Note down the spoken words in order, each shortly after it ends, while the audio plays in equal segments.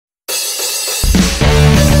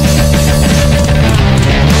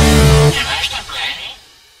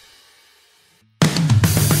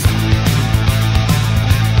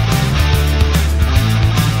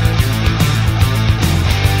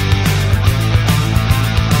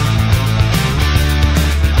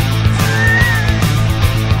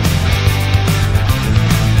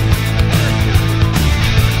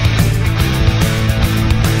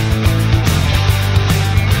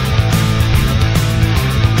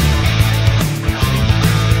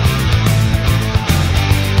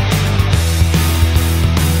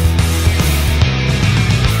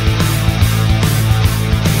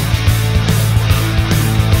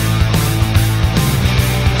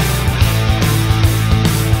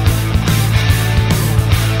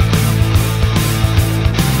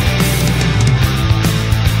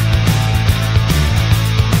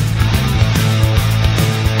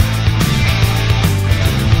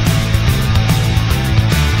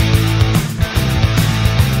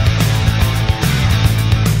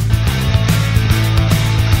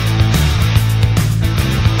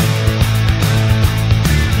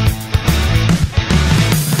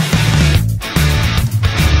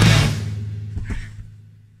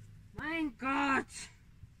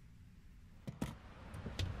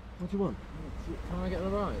What do you want? Can I get the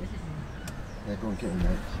ride? Yeah, go on, get in,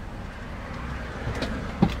 mate.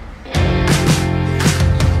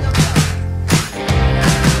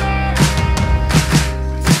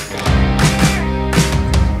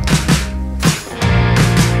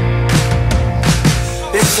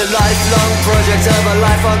 It's a lifelong project of a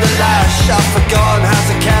life on the lash. I've forgotten how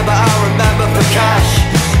to care, but I'll remember for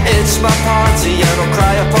cash. It's my party and I'll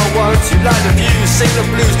cry if I want to. Light the views, sing the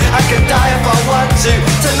blues, I can die if I want to.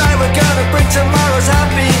 Tonight we're gonna bring tomorrow's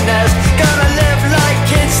happiness. Gonna live like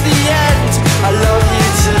it's the end. I love you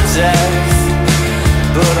to death,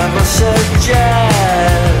 but I must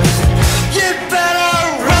suggest